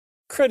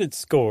credit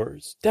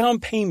scores, down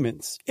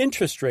payments,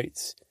 interest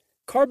rates.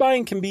 Car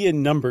buying can be a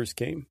numbers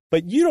game,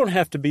 but you don't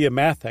have to be a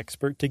math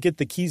expert to get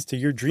the keys to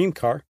your dream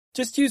car.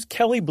 Just use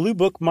Kelley Blue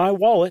Book My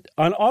Wallet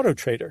on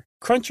AutoTrader.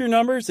 Crunch your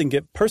numbers and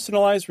get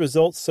personalized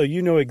results so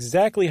you know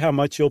exactly how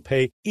much you'll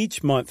pay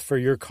each month for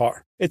your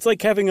car. It's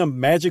like having a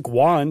magic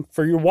wand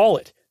for your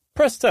wallet.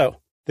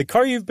 Presto! The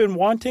car you've been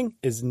wanting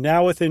is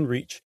now within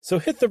reach. So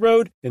hit the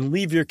road and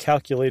leave your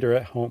calculator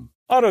at home.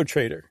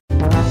 AutoTrader.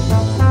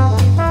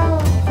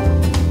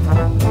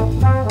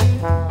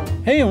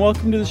 Hey, and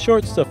welcome to the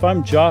Short Stuff.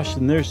 I'm Josh,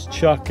 and there's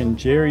Chuck, and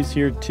Jerry's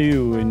here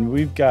too. And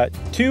we've got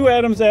 2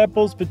 Adam's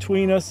apples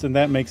between us, and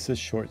that makes us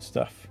Short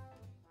Stuff.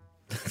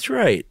 That's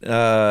right.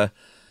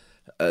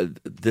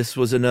 This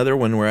was another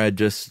one where I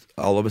just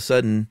all of a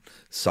sudden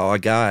saw a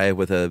guy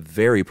with a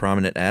very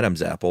prominent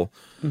Adam's apple.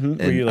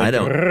 Mm-hmm. And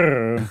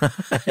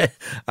Like,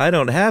 I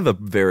don't have a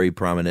very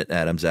prominent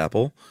Adam's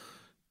apple.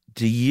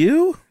 Do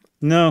you?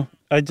 No,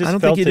 I just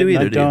don't felt think you it, do and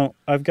either, I do you? don't.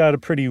 I've got a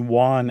pretty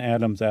wan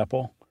Adam's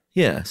apple.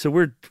 Yeah, so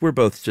we're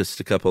both just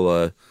a couple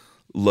of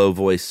low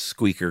voice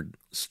squeaker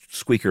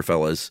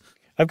fellas.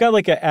 I've got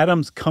like an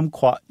Adam's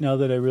kumquat now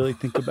that I really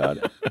think about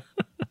it.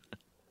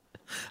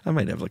 I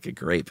might have like a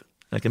grape.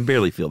 I can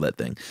barely feel that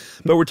thing.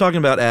 But we're talking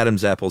about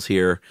Adam's apples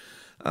here.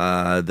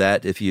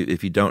 That if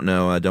you don't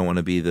know, I don't want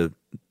to be the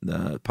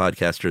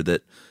podcaster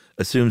that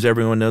assumes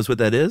everyone knows what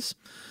that is.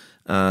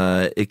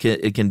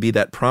 It can be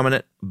that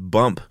prominent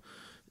bump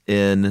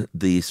in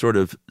the sort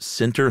of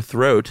center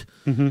throat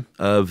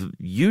of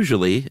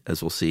usually,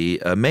 as we'll see,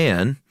 a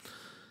man.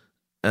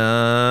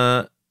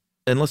 And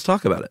let's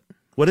talk about it.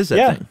 What is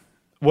that thing?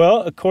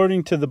 Well,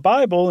 according to the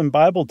Bible and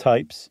Bible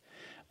types,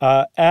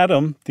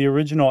 Adam, the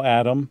original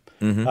Adam,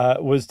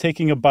 was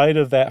taking a bite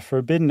of that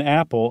forbidden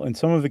apple, and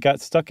some of it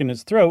got stuck in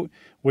his throat,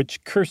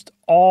 which cursed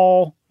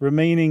all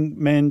remaining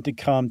men to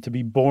come to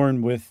be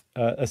born with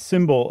a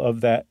symbol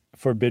of that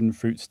forbidden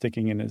fruit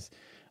sticking in his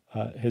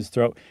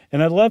throat.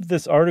 And I love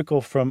this article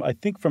from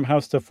How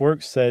Stuff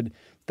Works said,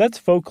 that's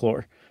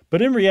folklore.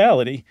 But in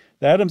reality,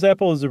 the Adam's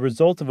apple is a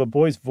result of a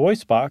boy's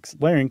voice box,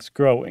 larynx,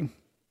 growing.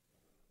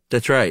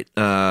 That's right.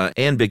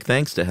 And big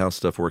thanks to How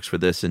Stuff Works for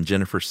this, and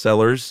Jennifer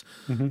Sellers,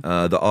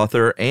 the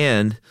author,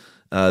 and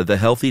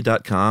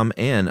thehealthy.com,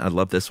 and I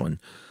love this one,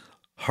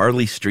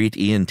 Harley Street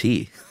ENT.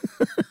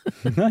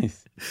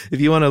 Nice.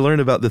 If you want to learn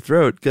about the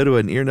throat, go to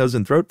an ear, nose,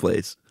 and throat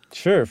place.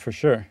 Sure, for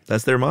sure.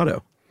 That's their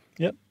motto.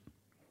 Yep.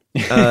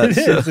 It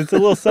is. It's a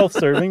little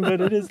self-serving, but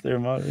it is their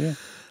motto, yeah.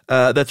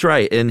 That's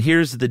right. And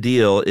here's the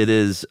deal. It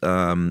is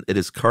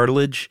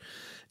cartilage,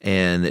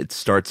 and it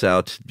starts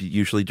out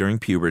usually during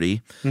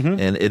puberty,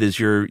 and it is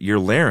your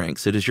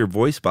larynx. It is your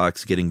voice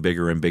box getting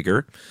bigger and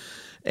bigger,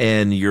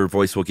 and your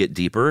voice will get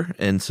deeper.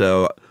 And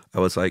so I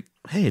was like,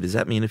 hey, does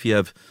that mean if you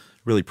have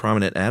really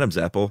prominent Adam's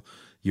apple,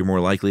 you're more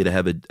likely to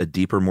have a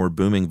deeper, more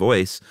booming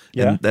voice?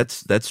 Yeah. And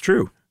that's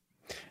true.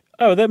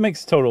 Oh, that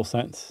makes total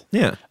sense.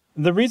 Yeah.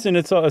 The reason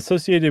it's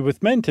associated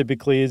with men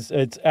typically is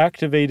it's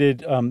activated,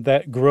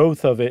 that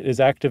growth of it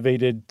is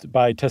activated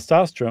by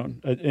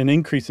testosterone, an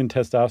increase in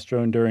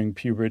testosterone during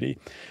puberty.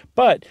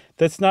 But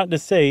that's not to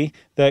say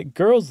that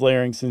girls'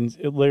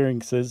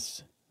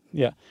 larynxes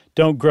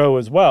don't grow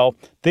as well.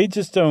 They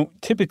just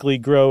don't typically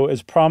grow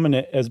as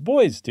prominent as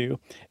boys do.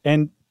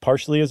 And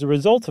partially as a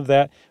result of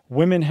that,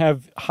 women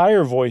have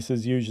higher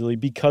voices usually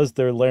because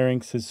their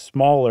larynx is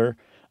smaller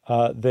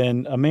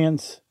than a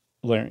man's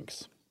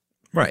larynx.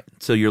 Right.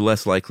 So you're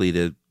less likely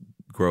to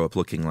grow up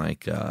looking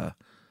like, I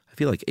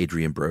feel like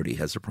Adrian Brody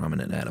has a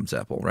prominent Adam's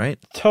apple, right?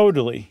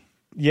 Totally.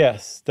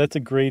 Yes. That's a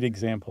great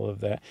example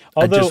of that.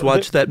 Although, I just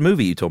watched that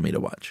movie you told me to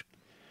watch.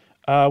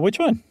 Which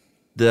one?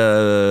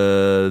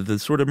 The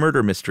sort of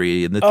murder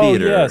mystery in the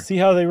theater. Oh, yeah. See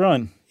How They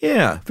Run.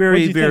 Yeah.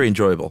 Very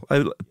enjoyable.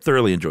 I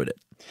thoroughly enjoyed it.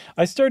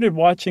 I started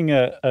watching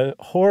a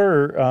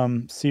horror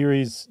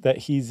series that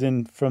he's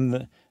in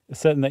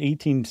set in the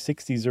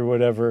 1860s or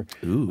whatever,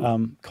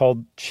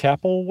 called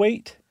Chapel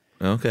Wait.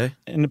 Okay.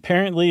 And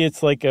apparently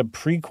it's like a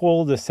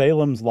prequel to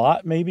Salem's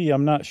Lot, maybe.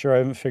 I'm not sure. I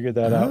haven't figured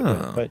that out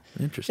yet. But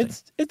interesting.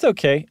 It's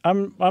okay.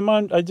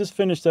 I just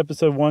finished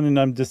episode 1 and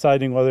I'm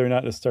deciding whether or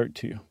not to start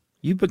 2.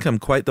 You've become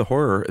quite the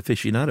horror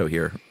aficionado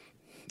here.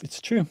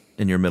 It's true.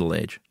 In your middle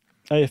age.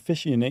 I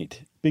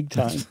officiate big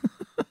time.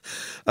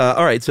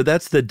 All right. So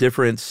that's the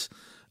difference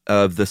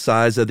of the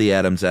size of the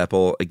Adam's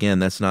apple. Again,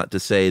 that's not to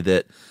say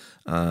that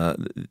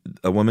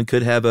a woman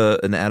could have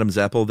an Adam's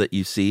apple that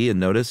you see and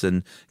notice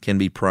and can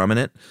be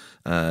prominent.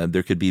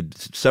 There could be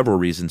several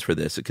reasons for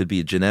this. It could be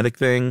a genetic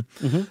thing.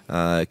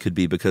 It could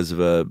be because of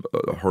a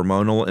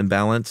hormonal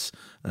imbalance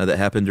that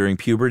happened during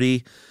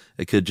puberty.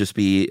 It could just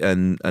be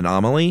an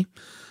anomaly.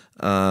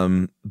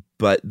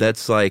 But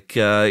that's like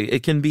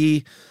it can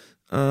be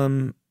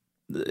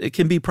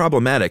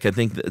problematic. I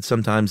think that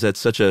sometimes that's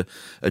such a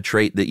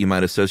trait that you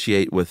might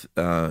associate with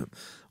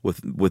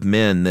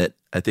men that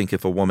I think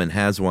if a woman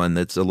has one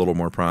that's a little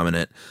more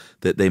prominent,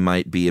 that they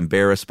might be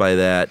embarrassed by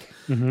that.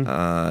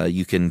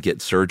 You can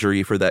get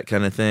surgery for that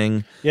kind of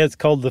thing. Yeah, it's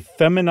called the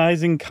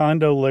feminizing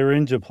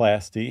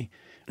condolaryngoplasty,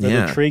 or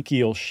the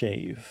tracheal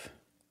shave.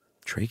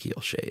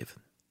 Tracheal shave.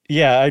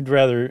 Yeah, I'd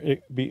rather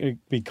it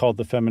be called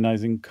the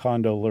feminizing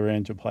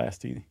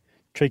condylorangioplasty.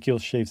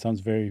 Tracheal shave sounds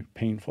very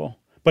painful,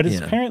 but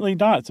it's apparently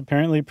not. It's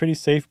apparently a pretty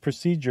safe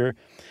procedure.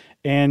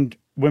 And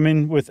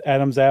women with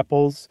Adam's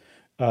apples,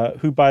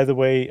 who, by the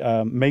way,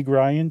 Meg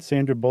Ryan,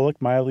 Sandra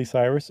Bullock, Miley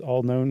Cyrus,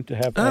 all known to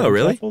have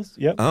Adam's apples.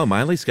 Yep. Oh,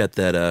 Miley's got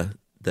that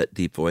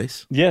deep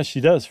voice. Yeah,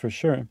 she does, for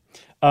sure.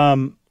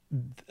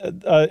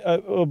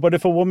 But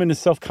if a woman is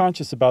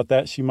self-conscious about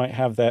that, she might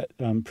have that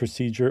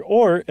procedure.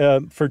 Or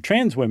for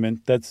trans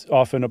women, that's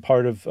often a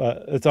part of,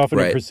 it's often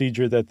a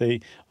procedure that they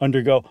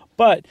undergo.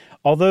 But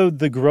although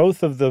the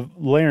growth of the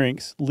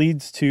larynx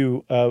leads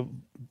to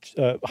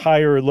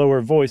higher or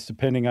lower voice,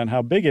 depending on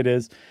how big it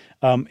is,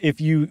 if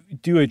you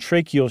do a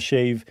tracheal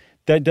shave,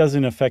 that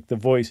doesn't affect the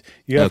voice.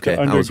 You have to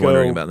undergo, I was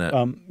wondering about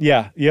that.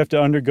 You have to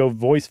undergo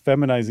voice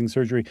feminizing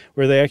surgery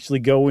where they actually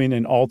go in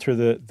and alter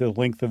the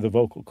length of the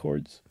vocal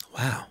cords.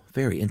 Wow,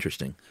 very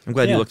interesting. I'm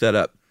glad you looked that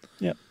up.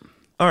 Yeah.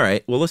 All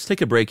right, well, let's take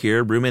a break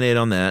here, ruminate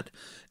on that,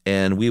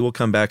 and we will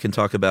come back and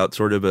talk about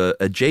sort of a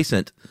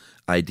adjacent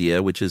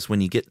idea, which is when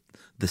you get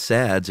the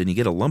SADS and you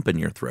get a lump in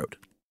your throat.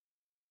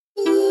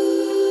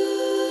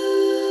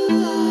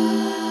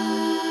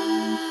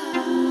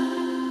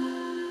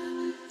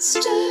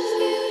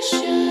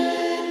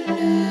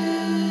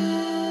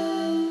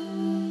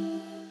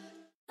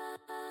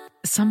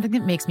 Something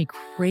that makes me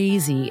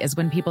crazy is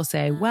when people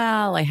say,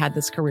 well, I had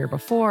this career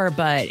before,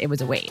 but it was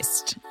a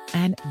waste.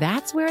 And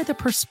that's where the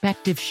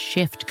perspective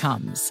shift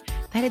comes,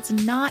 that it's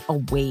not a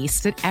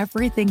waste, that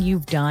everything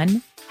you've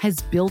done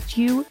has built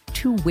you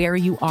to where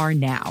you are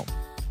now.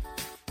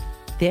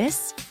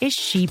 This is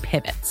She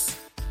Pivots,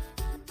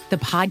 the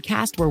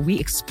podcast where we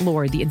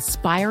explore the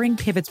inspiring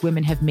pivots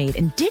women have made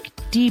and dig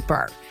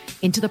deeper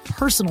into the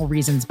personal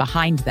reasons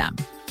behind them.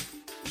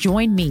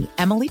 Join me,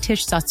 Emily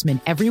Tish Sussman,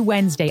 every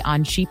Wednesday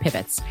on She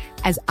Pivots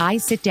as I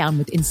sit down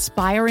with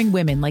inspiring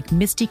women like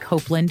Misty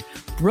Copeland,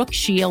 Brooke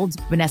Shields,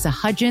 Vanessa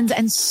Hudgens,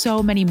 and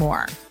so many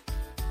more.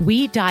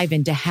 We dive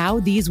into how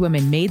these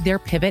women made their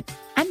pivot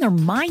and their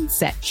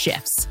mindset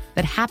shifts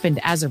that happened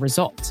as a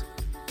result.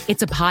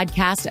 It's a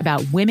podcast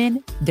about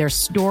women, their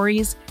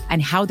stories,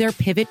 and how their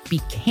pivot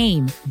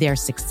became their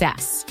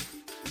success.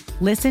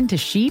 Listen to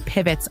She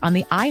Pivots on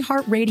the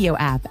iHeartRadio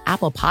app,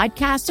 Apple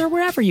Podcasts, or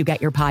wherever you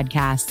get your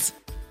podcasts.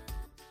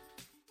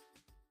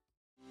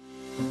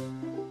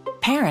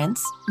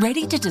 Parents,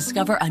 ready to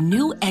discover a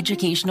new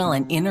educational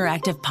and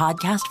interactive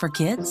podcast for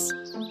kids?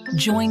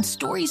 Join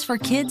Stories for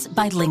Kids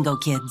by Lingo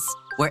Kids,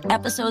 where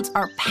episodes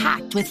are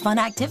packed with fun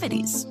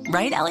activities.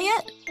 Right,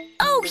 Elliot?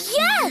 Oh,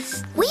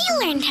 yes! We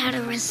learned how to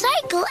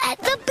recycle at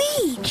the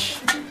beach.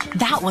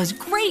 That was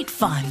great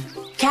fun.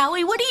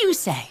 Callie, what do you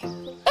say?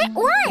 It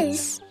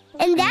was.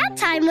 And that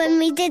time when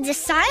we did the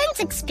science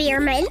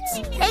experiments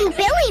and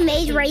Billy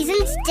made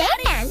raisins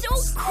dance.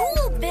 So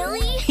cool, Billy.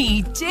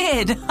 He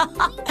did.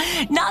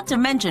 Not to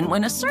mention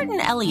when a certain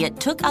Elliot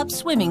took up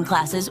swimming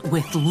classes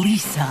with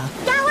Lisa.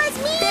 That was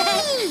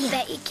me.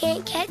 Bet you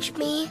can't catch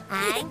me.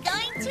 I'm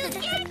going to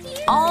get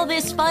you. All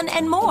this fun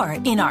and more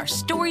in our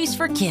Stories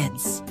for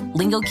Kids.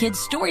 Lingo Kids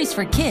Stories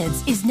for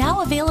Kids is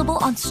now available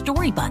on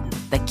Storybutton,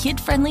 the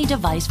kid-friendly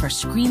device for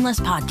screenless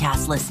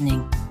podcast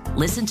listening.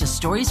 Listen to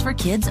Stories for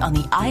Kids on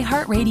the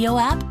iHeartRadio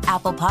app,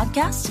 Apple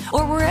Podcasts,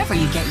 or wherever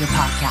you get your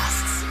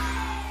podcasts.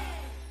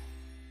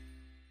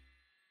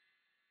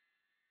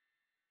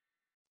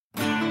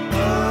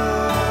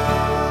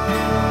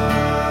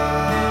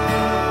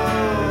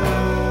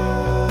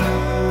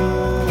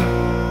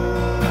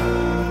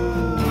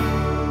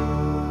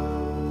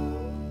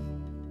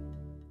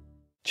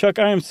 Chuck,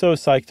 I am so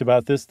psyched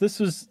about this. This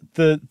was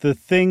the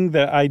thing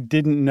that I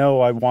didn't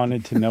know I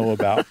wanted to know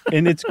about.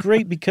 And it's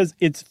great because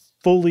it's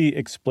fully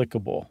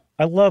explicable.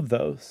 I love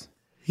those.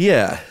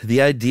 Yeah,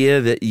 the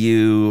idea that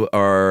you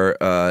are,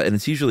 and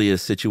it's usually a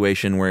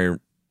situation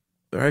where,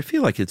 or I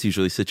feel like it's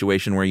usually a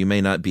situation where you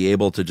may not be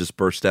able to just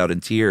burst out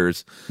in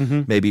tears.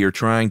 Mm-hmm. Maybe you're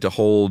trying to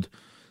hold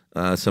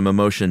some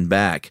emotion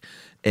back,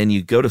 and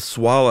you go to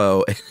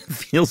swallow, and it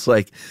feels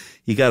like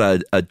you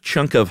got a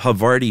chunk of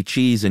Havarti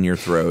cheese in your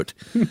throat.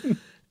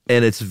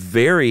 And it's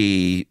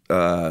very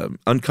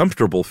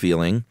uncomfortable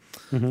feeling.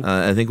 Mm-hmm.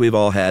 I think we've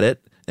all had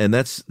it. And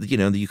that's,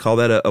 you call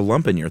that a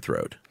lump in your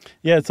throat.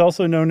 Yeah, it's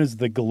also known as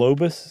the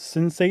globus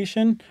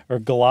sensation or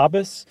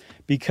globus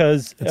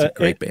because... That's a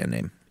great band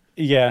name.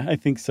 Yeah, I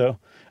think so.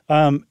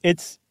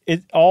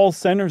 It all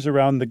centers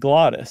around the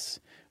glottis,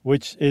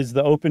 which is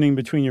the opening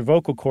between your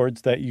vocal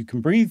cords that you can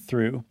breathe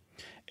through.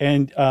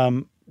 And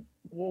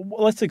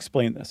let's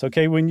explain this,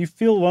 okay? When you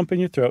feel a lump in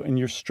your throat and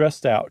you're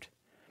stressed out,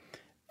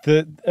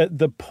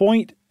 the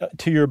point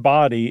to your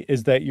body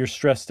is that you're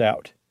stressed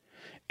out.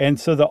 And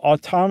so the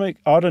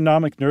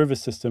autonomic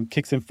nervous system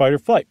kicks in fight or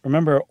flight.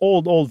 Remember our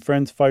old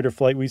friends, fight or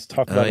flight? We used to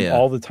talk about them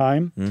all the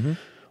time. Mm-hmm.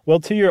 Well,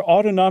 to your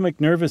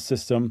autonomic nervous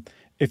system,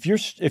 if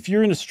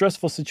you're in a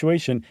stressful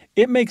situation,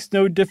 it makes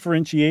no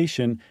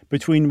differentiation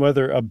between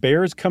whether a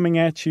bear's coming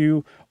at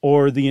you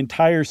or the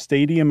entire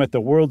stadium at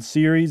the World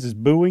Series is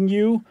booing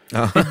you.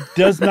 It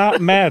does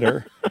not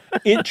matter.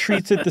 It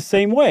treats it the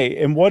same way.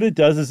 And what it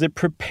does is it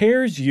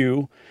prepares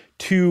you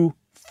to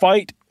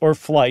fight or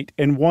flight.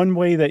 And one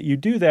way that you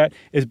do that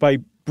is by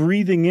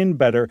breathing in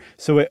better.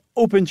 So it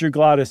opens your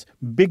glottis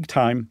big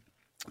time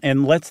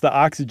and lets the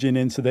oxygen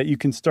in so that you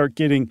can start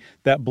getting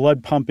that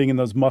blood pumping and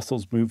those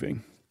muscles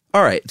moving.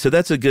 All right, so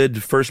that's a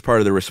good first part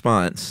of the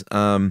response.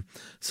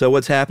 So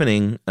what's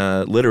happening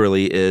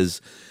literally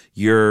is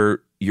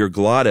your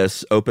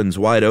glottis opens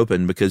wide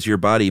open because your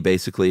body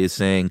basically is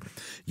saying,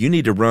 you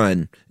need to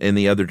run in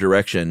the other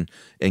direction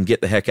and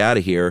get the heck out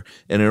of here.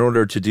 And in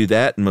order to do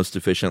that most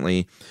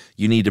efficiently,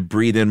 you need to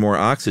breathe in more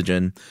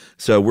oxygen.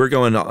 So we're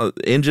going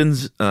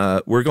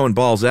we're going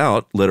balls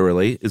out,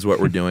 literally, is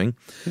what we're doing.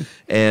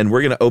 And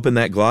we're going to open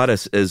that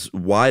glottis as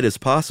wide as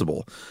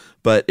possible.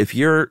 But if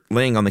you're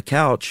laying on the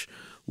couch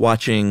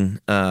watching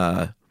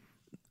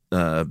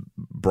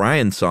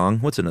Brian's Song,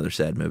 what's another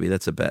sad movie?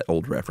 That's a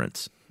old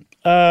reference.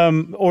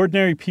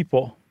 Ordinary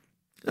People.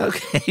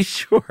 Okay,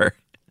 sure.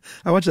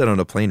 I watched that on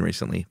a plane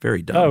recently.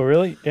 Very dumb. Oh,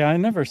 really? Yeah, I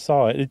never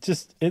saw it.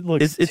 It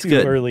looks it's too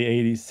good. Early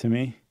 80s to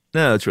me.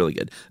 No, it's really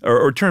good.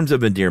 Or Terms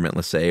of Endearment,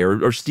 let's say,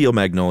 or Steel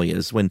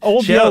Magnolias. When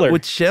Old Yeller.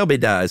 When Shelby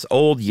dies,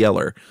 Old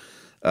Yeller.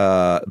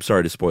 I'm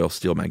sorry to spoil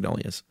Steel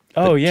Magnolias.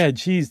 Oh, yeah,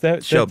 geez,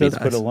 that does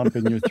put a dies. lump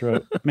in your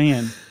throat.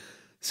 Man.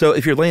 So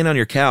if you're laying on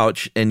your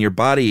couch and your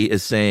body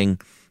is saying,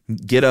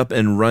 get up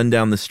and run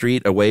down the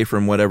street away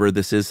from whatever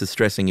this is that's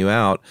stressing you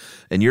out,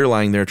 and you're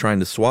lying there trying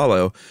to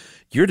swallow,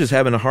 you're just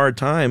having a hard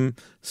time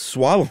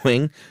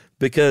swallowing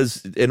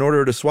because in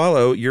order to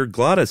swallow, your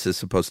glottis is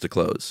supposed to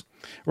close.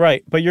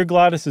 Right, but your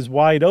glottis is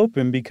wide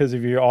open because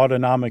of your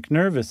autonomic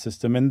nervous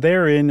system, and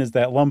therein is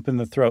that lump in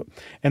the throat.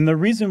 And the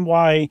reason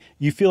why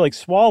you feel like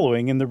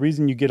swallowing and the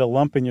reason you get a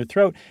lump in your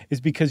throat is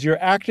because you're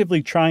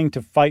actively trying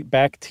to fight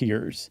back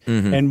tears.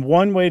 Mm-hmm. And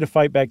one way to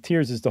fight back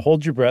tears is to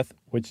hold your breath,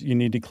 which you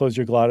need to close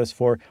your glottis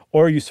for,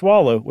 or you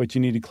swallow, which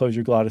you need to close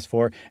your glottis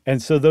for.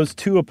 And so those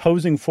two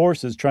opposing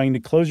forces, trying to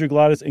close your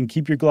glottis and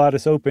keep your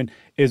glottis open,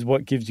 is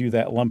what gives you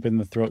that lump in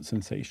the throat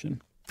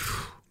sensation.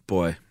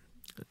 Boy.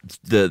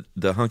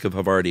 The hunk of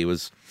Havarti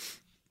was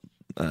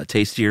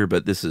tastier,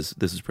 but this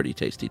is pretty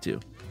tasty too.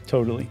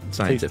 Totally.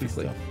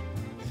 Scientifically.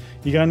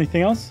 You got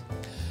anything else?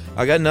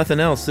 I got nothing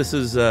else. This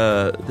is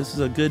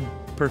a good,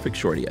 perfect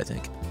shorty, I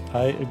think.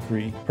 I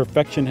agree.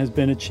 Perfection has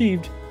been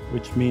achieved,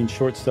 which means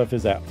short stuff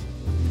is out.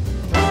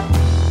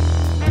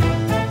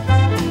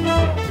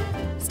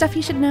 Stuff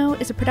You Should Know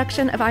is a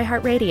production of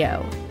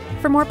iHeartRadio.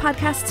 For more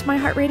podcasts from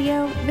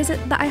iHeartRadio, visit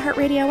the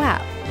iHeartRadio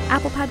app,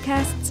 Apple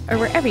Podcasts, or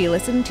wherever you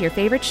listen to your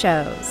favorite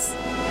shows.